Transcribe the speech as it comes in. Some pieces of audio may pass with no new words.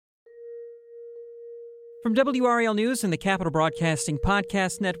From WRAL News and the Capital Broadcasting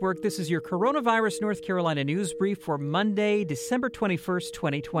Podcast Network, this is your Coronavirus North Carolina News Brief for Monday, December 21st,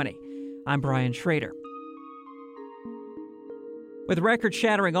 2020. I'm Brian Schrader. With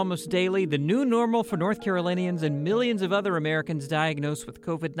record-shattering almost daily, the new normal for North Carolinians and millions of other Americans diagnosed with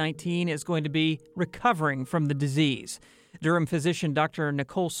COVID-19 is going to be recovering from the disease. Durham physician Dr.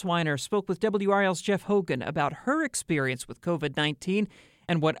 Nicole Swiner spoke with WRAL's Jeff Hogan about her experience with COVID-19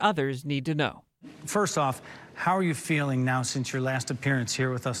 and what others need to know. First off, how are you feeling now since your last appearance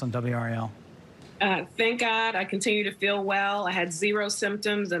here with us on WRAL? Thank God I continue to feel well. I had zero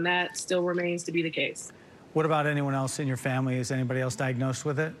symptoms, and that still remains to be the case. What about anyone else in your family? Is anybody else diagnosed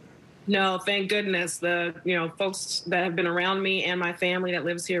with it? No, thank goodness. The folks that have been around me and my family that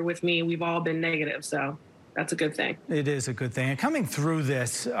lives here with me, we've all been negative, so that's a good thing. It is a good thing. And coming through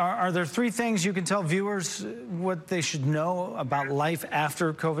this, are there three things you can tell viewers what they should know about life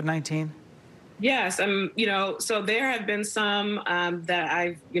after COVID-19? Yes, so there have been some that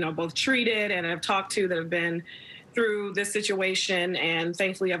I've, both treated and have talked to that have been through this situation, and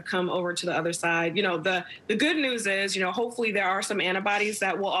thankfully I've come over to the other side. The good news is, hopefully there are some antibodies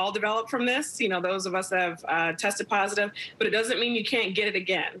that will all develop from this. Those of us that have tested positive, but it doesn't mean you can't get it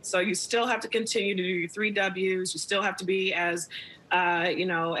again. So you still have to continue to do your 3 Ws. You still have to be as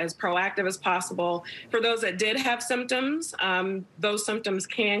proactive as possible. For those that did have symptoms, those symptoms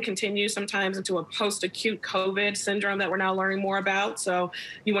can continue sometimes into a post-acute COVID syndrome that we're now learning more about. So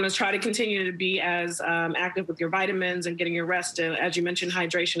you want to try to continue to be as active with your vitamins and getting your rest, and, as you mentioned,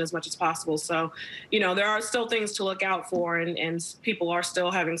 hydration as much as possible. So, there are still things to look out for, and people are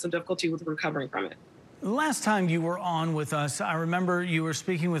still having some difficulty with recovering from it. Last time you were on with us, I remember you were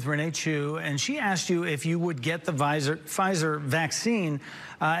speaking with Renee Chu, and she asked you if you would get the Pfizer vaccine,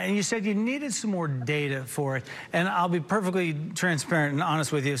 and you said you needed some more data for it. And I'll be perfectly transparent and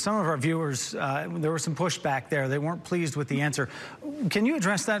honest with you. Some of our viewers, there was some pushback there. They weren't pleased with the answer. Can you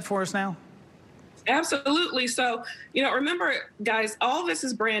address that for us now? Absolutely. So, remember, guys, all this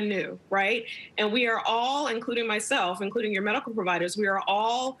is brand new, right? And we are all, including myself, including your medical providers, we are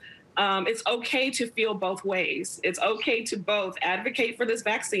all it's okay to feel both ways. It's okay to both advocate for this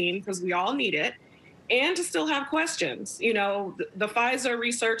vaccine because we all need it, and to still have questions. The Pfizer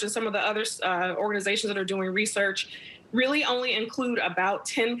research and some of the other organizations that are doing research really only include about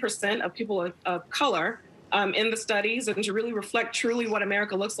 10% of people of color in the studies. And to really reflect truly what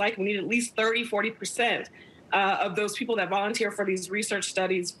America looks like, we need at least 40% of those people that volunteer for these research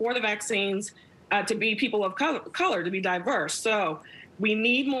studies for the vaccines to be people of color, to be diverse. So we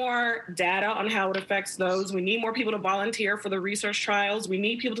need more data on how it affects those. We need more people to volunteer for the research trials. We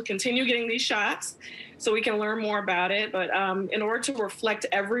need people to continue getting these shots so we can learn more about it. But in order to reflect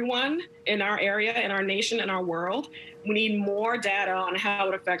everyone in our area, in our nation, in our world, we need more data on how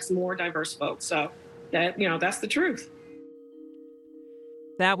it affects more diverse folks. So that's the truth.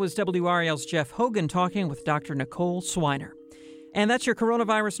 That was WRAL's Jeff Hogan talking with Dr. Nicole Swiner. And that's your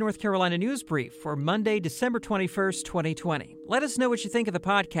Coronavirus North Carolina News Brief for Monday, December 21st, 2020. Let us know what you think of the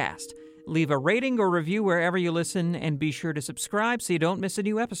podcast. Leave a rating or review wherever you listen, and be sure to subscribe so you don't miss a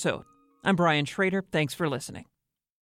new episode. I'm Brian Schrader. Thanks for listening.